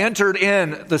they had entered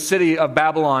in the city of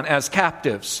Babylon as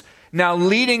captives. Now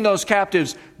leading those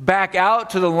captives back out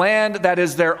to the land that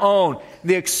is their own.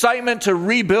 The excitement to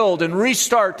rebuild and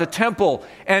restart the temple.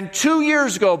 And 2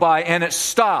 years go by and it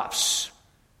stops.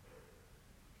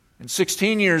 And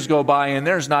 16 years go by and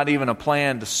there's not even a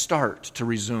plan to start, to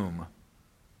resume.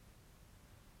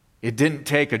 It didn't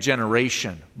take a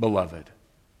generation, beloved,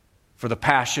 for the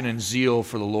passion and zeal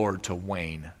for the Lord to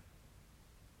wane.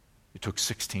 It took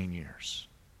 16 years.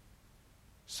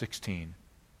 16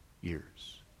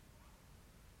 years.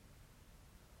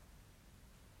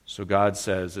 So God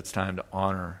says it's time to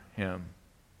honor Him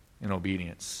in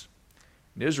obedience.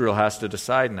 And Israel has to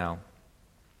decide now.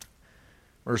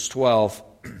 Verse 12,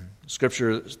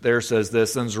 Scripture there says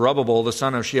this, Then Zerubbabel, the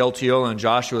son of Shealtiel, and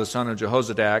Joshua, the son of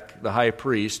Jehozadak, the high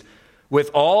priest,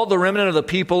 with all the remnant of the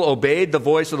people obeyed the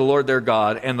voice of the Lord their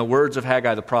God and the words of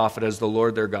Haggai the prophet as the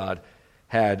Lord their God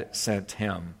had sent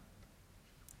him.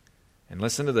 And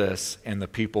listen to this, and the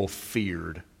people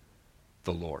feared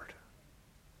the Lord.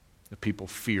 The people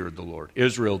feared the Lord.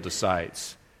 Israel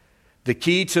decides. The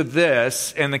key to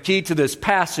this, and the key to this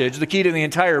passage, the key to the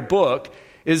entire book,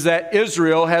 is that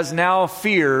Israel is now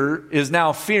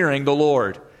fearing the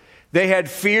Lord. They had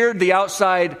feared the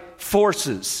outside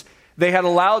forces. They had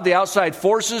allowed the outside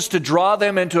forces to draw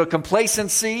them into a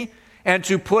complacency and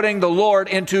to putting the Lord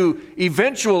into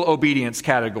eventual obedience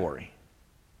category.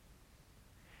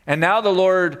 And now the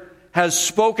Lord has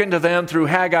spoken to them through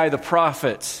Haggai the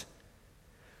prophet.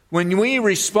 When we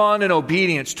respond in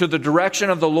obedience to the direction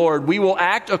of the Lord, we will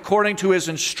act according to His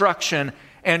instruction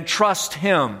and trust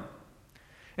Him.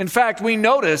 In fact, we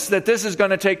notice that this is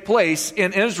going to take place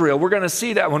in Israel. We're going to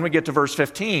see that when we get to verse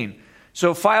 15.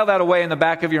 So file that away in the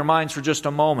back of your minds for just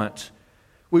a moment.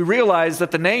 We realize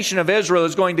that the nation of Israel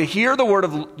is going to hear the word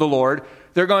of the Lord.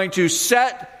 They're going to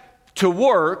set to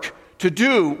work to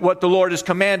do what the Lord has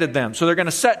commanded them. So they're going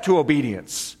to set to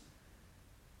obedience.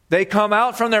 They come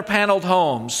out from their paneled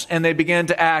homes and they begin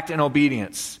to act in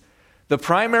obedience. The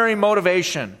primary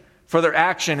motivation for their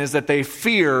action is that they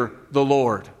fear the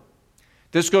Lord.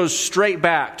 This goes straight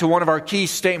back to one of our key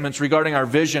statements regarding our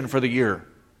vision for the year.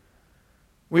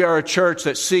 We are a church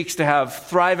that seeks to have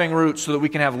thriving roots so that we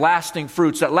can have lasting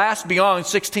fruits that last beyond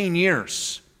 16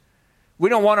 years. We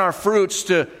don't want our fruits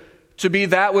to be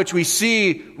that which we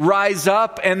see rise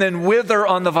up and then wither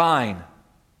on the vine.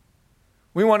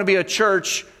 We want to be a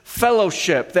church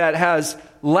fellowship that has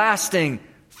lasting,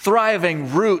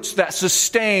 thriving roots that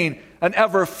sustain an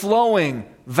ever-flowing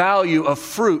value of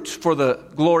fruit for the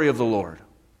glory of the Lord.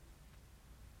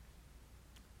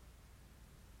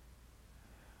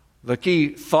 The key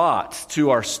thought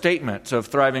to our statement of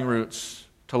thriving roots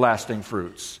to lasting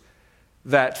fruits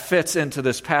that fits into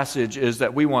this passage is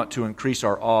that we want to increase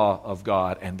our awe of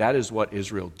God, and that is what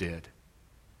Israel did.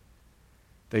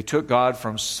 They took God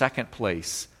from second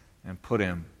place and put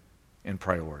Him in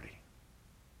priority.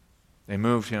 They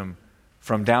moved Him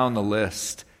from down the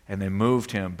list and they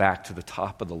moved Him back to the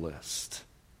top of the list.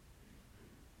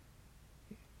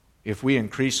 If we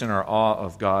increase in our awe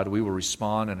of God, we will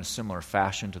respond in a similar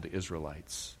fashion to the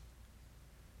Israelites.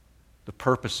 The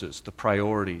purposes, the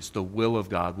priorities, the will of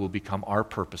God will become our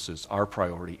purposes, our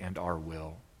priority, and our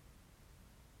will.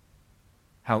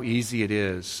 How easy it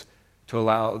is to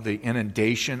allow the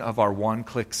inundation of our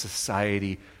one-click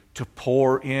society to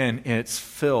pour in its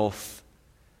filth,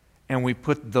 and we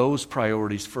put those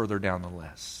priorities further down the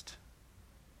list.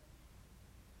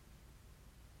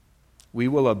 We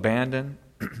will abandon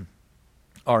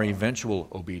our eventual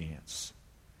obedience,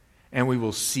 and we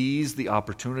will seize the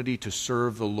opportunity to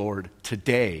serve the Lord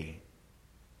today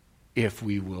if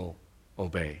we will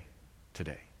obey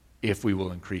today, if we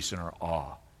will increase in our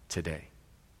awe today.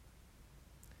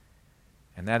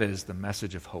 And that is the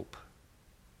message of hope.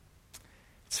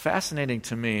 It's fascinating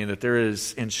to me that there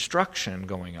is instruction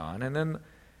going on, and then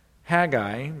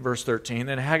Haggai, verse 13,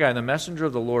 then Haggai, the messenger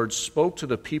of the Lord, spoke to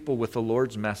the people with the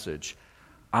Lord's message.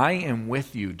 I am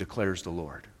with you, declares the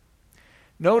Lord.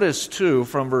 Notice, too,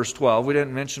 from verse 12, we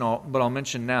didn't mention all, but I'll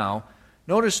mention now.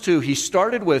 Notice, too, he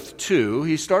started with two.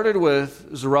 He started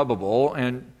with Zerubbabel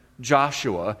and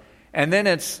Joshua, and then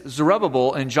it's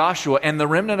Zerubbabel and Joshua and the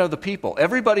remnant of the people.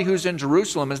 Everybody who's in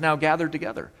Jerusalem is now gathered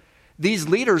together. These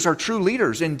leaders are true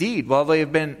leaders indeed. While they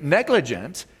have been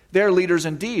negligent, they're leaders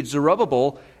indeed.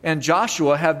 Zerubbabel and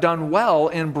Joshua have done well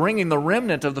in bringing the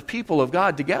remnant of the people of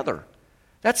God together.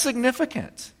 That's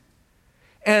significant.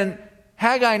 And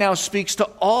Haggai now speaks to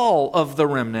all of the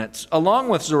remnant, along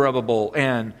with Zerubbabel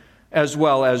and as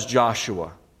well as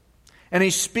Joshua. And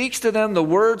he speaks to them the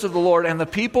words of the Lord, and the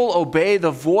people obey the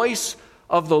voice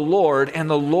of the Lord, and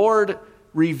the Lord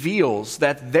reveals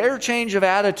that their change of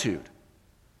attitude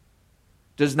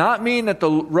does not mean that the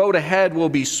road ahead will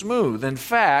be smooth. In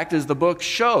fact, as the book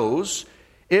shows,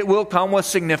 it will come with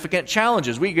significant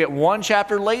challenges. We get one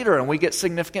chapter later and we get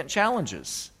significant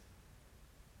challenges.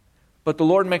 But the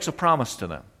Lord makes a promise to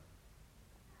them.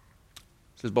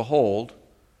 He says, "Behold,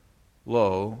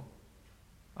 lo,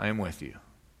 I am with you."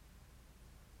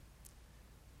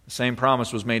 The same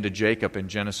promise was made to Jacob in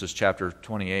Genesis chapter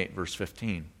 28, verse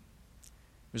 15.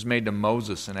 It was made to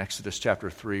Moses in Exodus chapter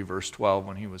 3, verse 12,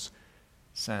 when he was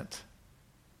sent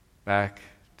back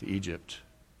to Egypt.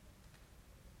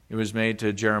 It was made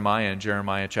to Jeremiah in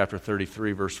Jeremiah chapter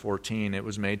 33, verse 14. It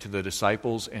was made to the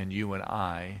disciples and you and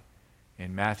I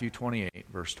in Matthew 28,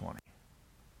 verse 20.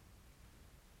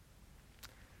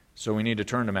 So we need to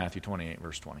turn to Matthew 28,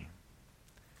 verse 20.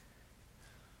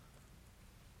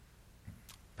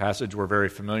 Passage we're very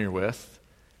familiar with.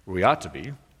 We ought to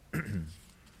be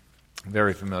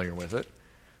very familiar with it.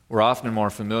 We're often more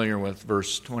familiar with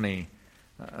verse 20,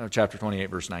 chapter 28,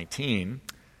 verse 19.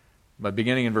 But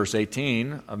beginning in verse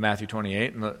 18 of Matthew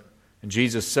 28, and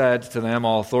Jesus said to them,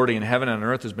 "All authority in heaven and on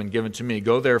earth has been given to me.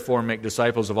 Go therefore and make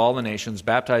disciples of all the nations,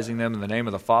 baptizing them in the name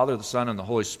of the Father, the Son, and the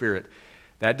Holy Spirit."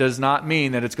 That does not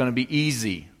mean that it's going to be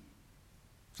easy.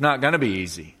 It's not going to be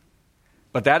easy.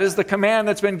 But that is the command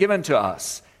that's been given to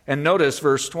us. And notice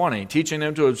verse 20, "Teaching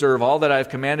them to observe all that I have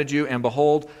commanded you, and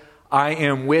behold, I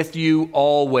am with you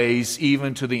always,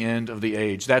 even to the end of the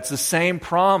age." That's the same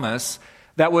promise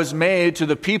that was made to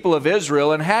the people of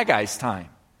Israel in Haggai's time.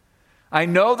 I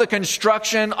know the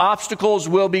construction obstacles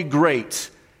will be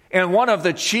great. And one of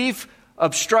the chief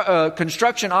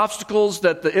construction obstacles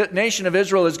that the nation of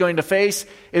Israel is going to face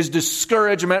is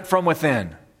discouragement from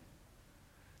within.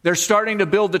 They're starting to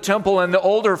build the temple, and the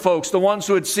older folks, the ones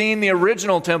who had seen the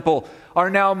original temple, are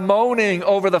now moaning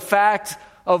over the fact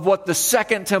of what the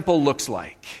second temple looks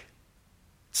like.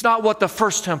 It's not what the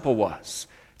first temple was.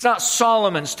 It's not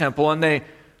Solomon's temple, and they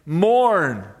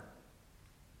mourn,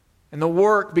 and the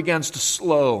work begins to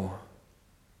slow.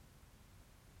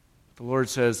 The Lord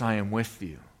says, "I am with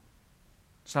you."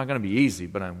 It's not going to be easy,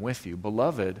 but I'm with you.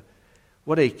 Beloved,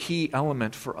 what a key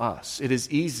element for us. It is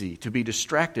easy to be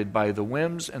distracted by the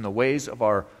whims and the ways of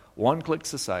our one-click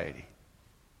society.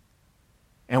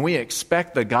 And we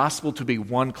expect the gospel to be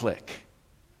one click,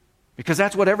 because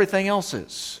that's what everything else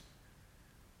is.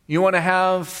 You want to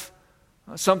have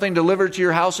something delivered to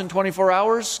your house in 24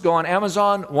 hours? Go on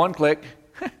Amazon, one click.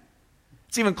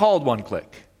 It's even called one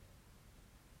click.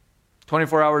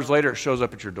 24 hours later, it shows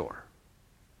up at your door.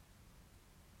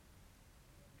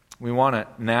 We want it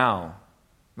now.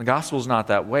 The gospel is not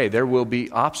that way. There will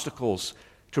be obstacles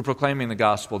to proclaiming the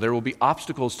gospel. There will be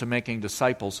obstacles to making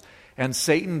disciples. And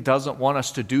Satan doesn't want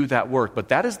us to do that work. But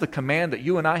that is the command that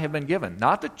you and I have been given.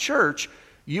 Not the church,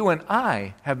 you and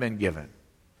I have been given.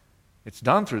 It's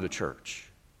done through the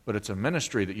church, but it's a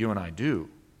ministry that you and I do.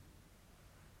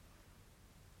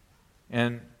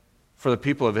 And for the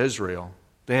people of Israel,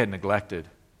 they had neglected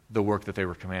the work that they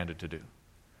were commanded to do.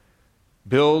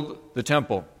 Build the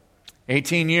temple.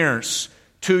 18 years.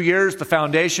 2 years, the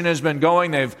foundation has been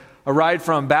going. They've arrived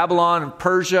from Babylon and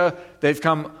Persia. They've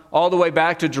come all the way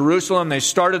back to Jerusalem. They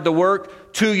started the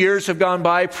work. 2 years have gone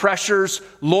by. Pressures,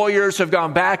 lawyers have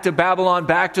gone back to Babylon,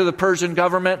 back to the Persian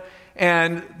government,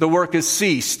 and the work has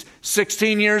ceased.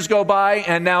 16 years go by,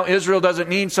 and now Israel doesn't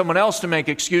need someone else to make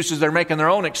excuses. They're making their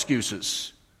own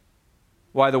excuses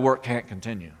why the work can't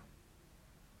continue.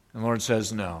 And the Lord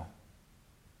says, "No.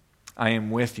 I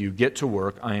am with you. Get to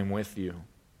work. I am with you."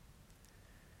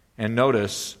 And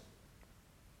notice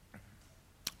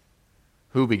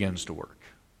who begins to work.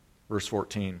 Verse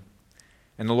 14.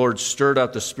 "And the Lord stirred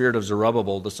up the spirit of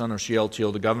Zerubbabel, the son of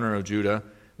Shealtiel, the governor of Judah,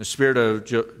 the spirit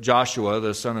of Joshua,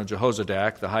 the son of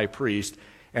Jehozadak, the high priest,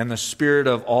 and the spirit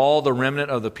of all the remnant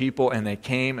of the people, and they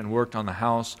came and worked on the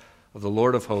house of the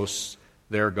Lord of hosts,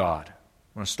 their God."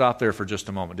 I'm going to stop there for just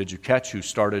a moment. Did you catch who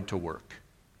started to work?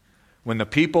 When the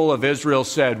people of Israel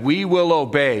said, "We will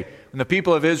obey," when the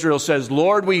people of Israel says,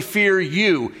 "Lord, we fear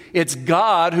you," it's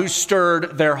God who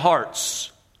stirred their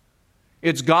hearts.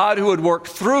 It's God who would work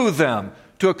through them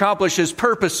to accomplish His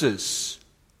purposes.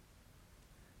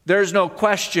 There's no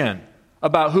question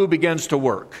about who begins to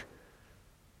work.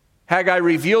 Haggai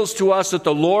reveals to us that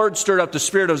the Lord stirred up the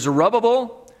spirit of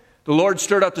Zerubbabel, the Lord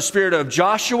stirred up the spirit of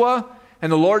Joshua,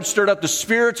 and the Lord stirred up the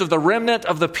spirits of the remnant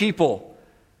of the people.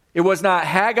 It was not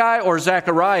Haggai or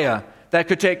Zechariah that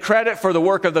could take credit for the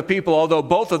work of the people, although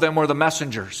both of them were the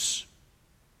messengers.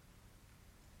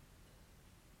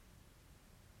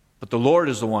 But the Lord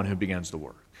is the one who begins the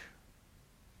work,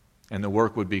 and the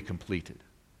work would be completed.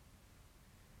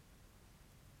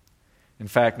 In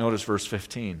fact, notice verse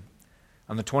 15.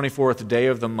 On the 24th day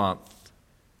of the month,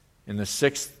 in the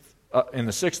sixth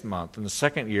month, in the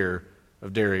second year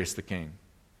of Darius the king.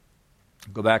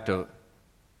 Go back to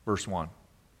verse 1.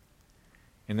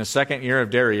 In the second year of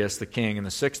Darius the king, in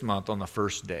the 6th month, on the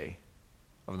first day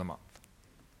of the month.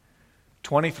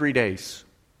 23 days.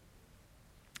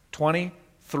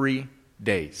 23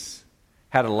 days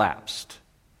had elapsed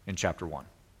in chapter 1.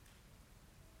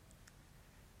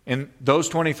 In those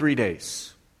 23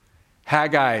 days,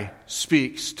 Haggai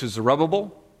speaks to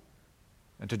Zerubbabel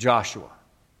and to Joshua.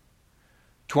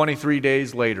 23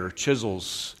 days later,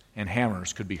 chisels and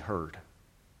hammers could be heard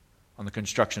on the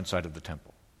construction site of the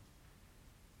temple.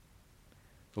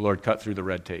 The Lord cut through the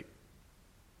red tape.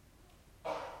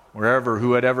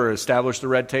 Who had ever established the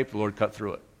red tape, the Lord cut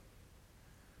through it.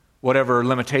 Whatever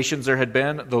limitations there had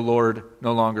been, the Lord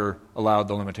no longer allowed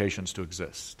the limitations to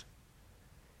exist.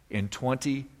 In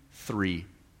 23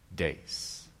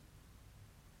 days,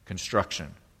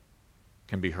 construction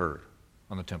can be heard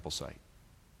on the temple site.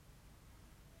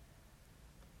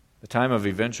 The time of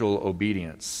eventual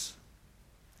obedience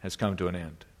has come to an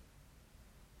end.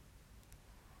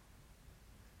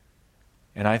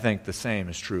 And I think the same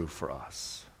is true for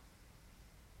us.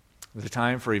 The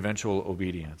time for eventual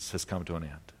obedience has come to an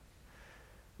end.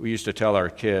 We used to tell our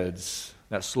kids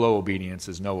that slow obedience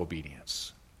is no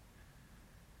obedience.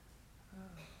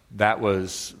 That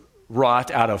was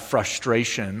wrought out of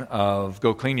frustration of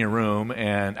go clean your room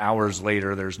and hours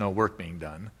later there's no work being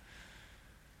done.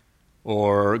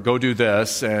 Or go do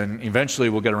this and eventually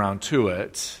we'll get around to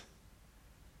it.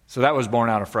 So that was born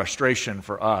out of frustration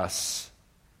for us.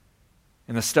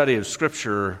 In the study of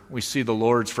Scripture, we see the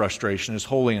Lord's frustration as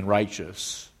holy and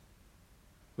righteous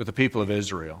with the people of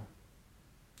Israel.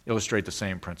 Illustrate the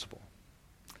same principle.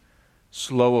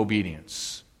 Slow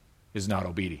obedience is not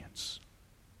obedience.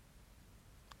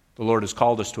 The Lord has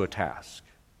called us to a task.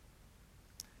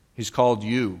 He's called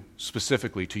you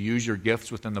specifically to use your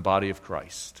gifts within the body of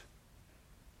Christ.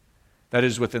 That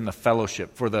is within the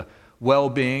fellowship for the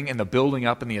well-being and the building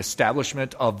up and the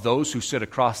establishment of those who sit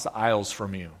across the aisles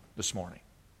from you this morning.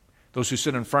 Those who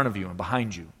sit in front of you and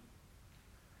behind you.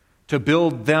 To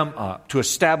build them up, to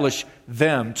establish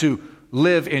them, to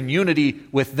live in unity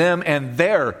with them and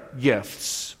their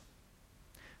gifts.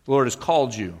 The Lord has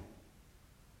called you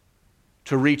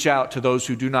to reach out to those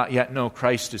who do not yet know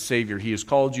Christ as Savior. He has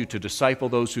called you to disciple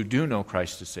those who do know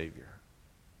Christ as Savior.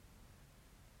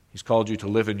 He's called you to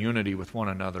live in unity with one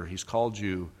another. He's called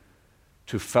you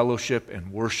to fellowship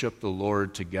and worship the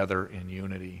Lord together in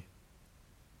unity.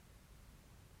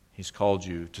 He's called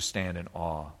you to stand in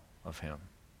awe of Him.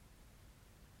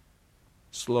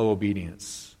 Slow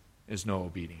obedience is no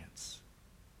obedience.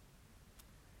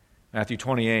 Matthew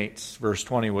 28, verse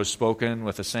 20 was spoken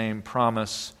with the same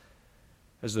promise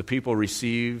as the people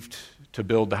received to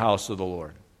build the house of the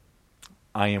Lord.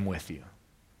 I am with you.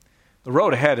 The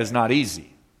road ahead is not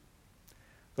easy.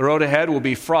 The road ahead will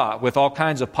be fraught with all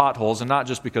kinds of potholes, and not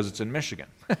just because it's in Michigan.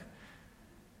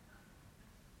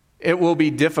 It will be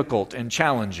difficult and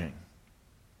challenging.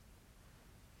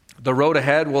 The road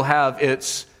ahead will have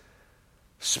its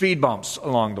speed bumps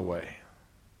along the way.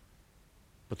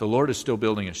 But the Lord is still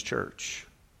building His church.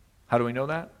 How do we know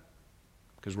that?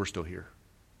 Because we're still here.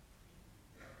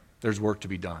 There's work to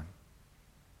be done.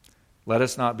 Let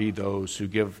us not be those who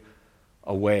give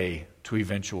away to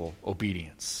eventual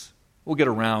obedience. We'll get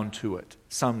around to it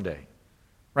someday.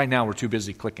 Right now, we're too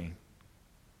busy clicking.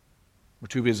 We're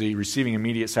too busy receiving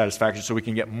immediate satisfaction so we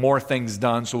can get more things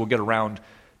done, so we'll get around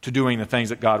to doing the things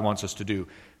that God wants us to do.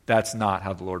 That's not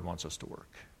how the Lord wants us to work.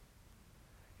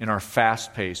 In our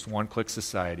fast-paced, one-click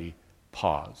society,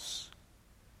 pause.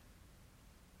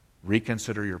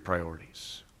 Reconsider your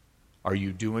priorities. Are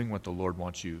you doing what the Lord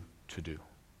wants you to do?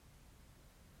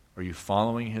 Are you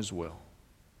following His will?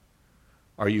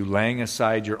 Are you laying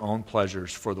aside your own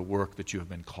pleasures for the work that you have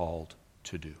been called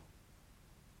to do?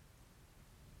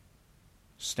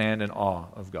 Stand in awe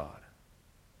of God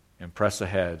and press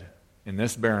ahead in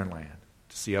this barren land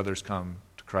to see others come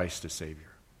to Christ as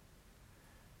Savior.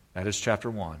 That is chapter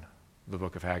 1 of the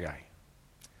book of Haggai.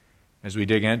 As we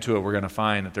dig into it, we're going to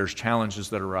find that there's challenges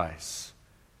that arise.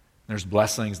 There's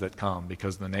blessings that come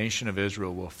because the nation of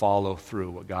Israel will follow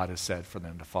through what God has said for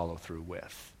them to follow through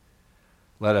with.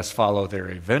 Let us follow their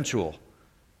eventual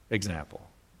example,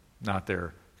 not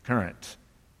their current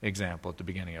example at the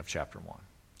beginning of chapter 1.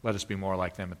 Let us be more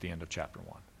like them at the end of chapter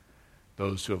 1.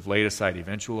 Those who have laid aside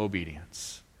eventual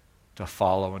obedience to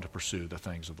follow and to pursue the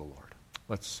things of the Lord.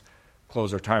 Let's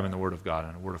close our time in the Word of God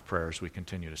and a word of prayer as we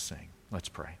continue to sing. Let's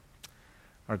pray.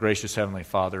 Our gracious Heavenly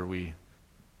Father, we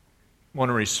want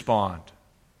to respond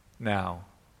now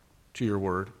to your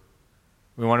word.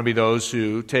 We want to be those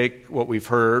who take what we've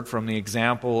heard from the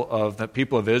example of the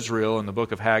people of Israel in the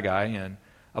book of Haggai and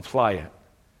apply it.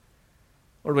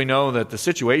 Lord, we know that the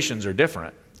situations are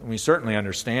different, and we certainly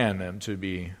understand them to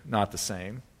be not the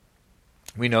same.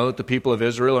 We know that the people of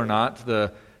Israel are not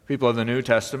the people of the New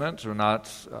Testament, or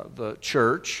not the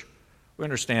church. We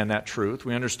understand that truth.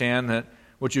 We understand that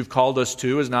what you've called us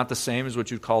to is not the same as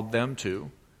what you've called them to.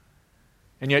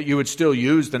 And yet you would still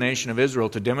use the nation of Israel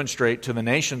to demonstrate to the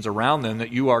nations around them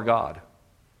that you are God.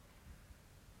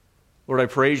 Lord, I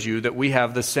praise you that we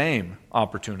have the same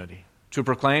opportunity to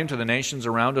proclaim to the nations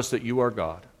around us that you are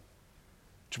God,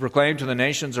 to proclaim to the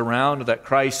nations around that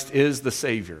Christ is the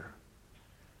Savior.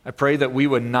 I pray that we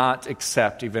would not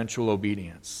accept eventual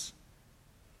obedience,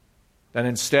 that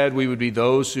instead we would be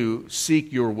those who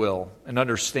seek your will and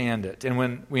understand it. And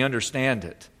when we understand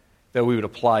it, that we would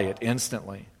apply it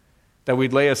instantly, that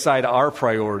we'd lay aside our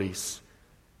priorities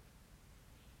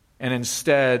and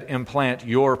instead implant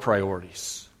your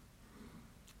priorities,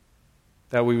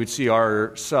 that we would see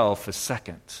ourselves as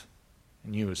second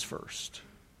and you as first,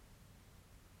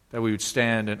 that we would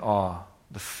stand in awe,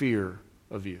 the fear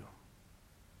of you.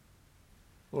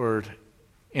 Lord,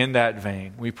 in that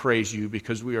vein, we praise you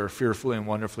because we are fearfully and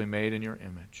wonderfully made in your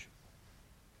image.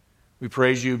 We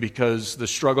praise you because the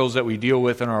struggles that we deal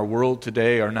with in our world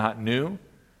today are not new.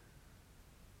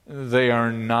 They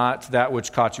are not that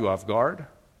which caught you off guard.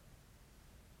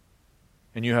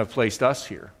 And you have placed us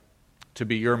here to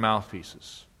be your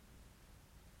mouthpieces.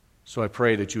 So I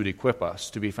pray that you would equip us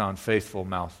to be found as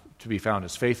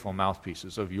faithful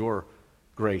mouthpieces of your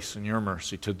grace and your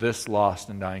mercy to this lost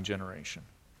and dying generation.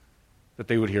 That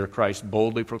they would hear Christ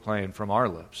boldly proclaimed from our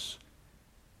lips,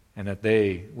 and that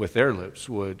they, with their lips,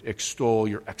 would extol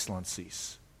your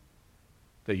excellencies,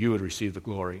 that you would receive the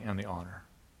glory and the honor.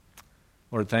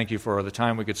 Lord, thank you for the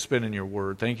time we could spend in your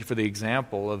word. Thank you for the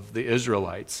example of the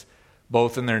Israelites,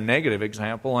 both in their negative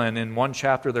example and in one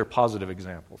chapter, their positive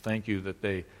example. Thank you that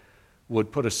they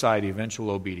would put aside eventual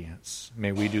obedience.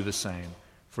 May we do the same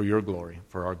for your glory,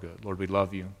 for our good. Lord, we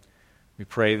love you. We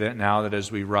pray that now that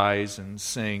as we rise and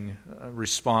sing a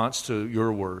response to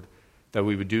your word, that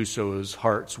we would do so as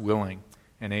hearts willing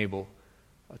and able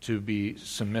to be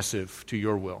submissive to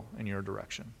your will and your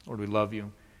direction. Lord, we love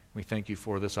you. We thank you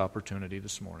for this opportunity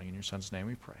this morning. In your Son's name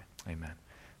we pray. Amen.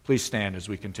 Please stand as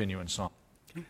we continue in song.